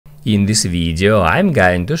In this video, I'm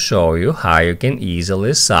going to show you how you can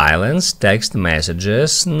easily silence text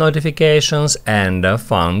messages, notifications and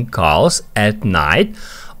phone calls at night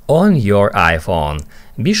on your iPhone.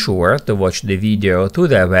 Be sure to watch the video to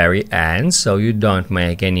the very end so you don't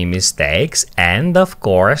make any mistakes, and of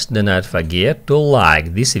course do not forget to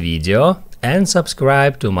like this video and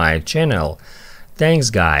subscribe to my channel.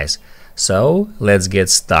 Thanks guys! So let's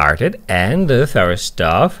get started, and first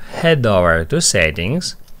off head over to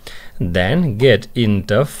settings, then get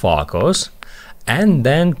into focus and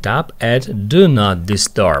then tap at Do Not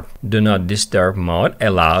Disturb. Do Not Disturb mode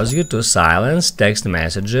allows you to silence text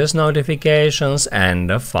messages, notifications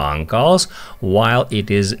and phone calls while it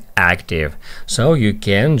is active. So you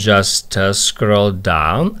can just scroll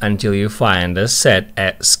down until you find a set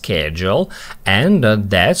a schedule, and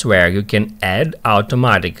that's where you can add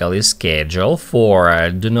automatically schedule for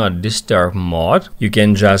Do Not Disturb mode. You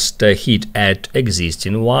can just hit add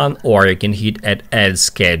existing one, or you can hit add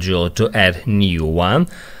schedule to add new one,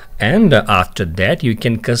 and after that you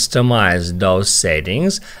can customize those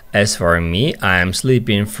settings. As for me, I am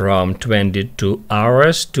sleeping from 22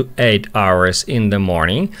 hours to 8 hours in the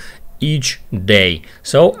morning each day,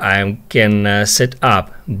 so I can set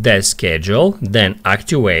up that schedule, then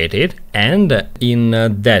activate it, and in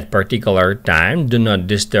that particular time Do Not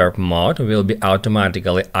Disturb mode will be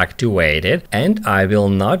automatically activated and I will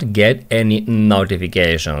not get any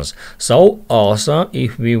notifications. So also,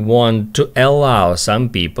 if we want to allow some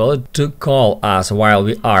people to call us while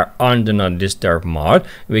we are on Do Not Disturb mode,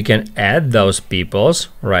 we can add those peoples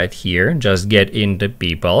right here. Just get into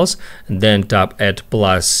peoples, then tap at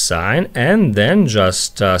plus sign and then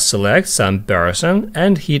just select some person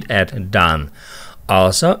and hit add done.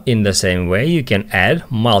 Also, in the same way, you can add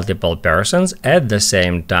multiple persons at the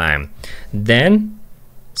same time. Then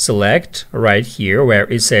select right here where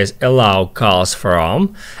it says allow calls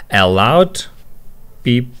from, allowed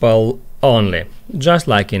people only, just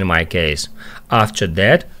like in my case. After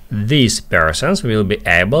that, these persons will be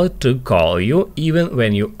able to call you even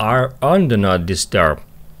when you are on Do Not Disturb.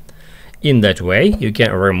 In that way, you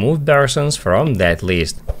can remove persons from that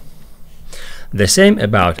list. The same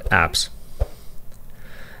about apps.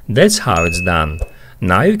 That's how it's done.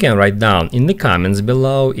 Now you can write down in the comments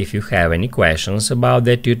below if you have any questions about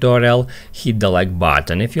that tutorial. Hit the like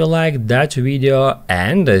button if you liked that video,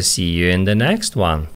 and see you in the next one.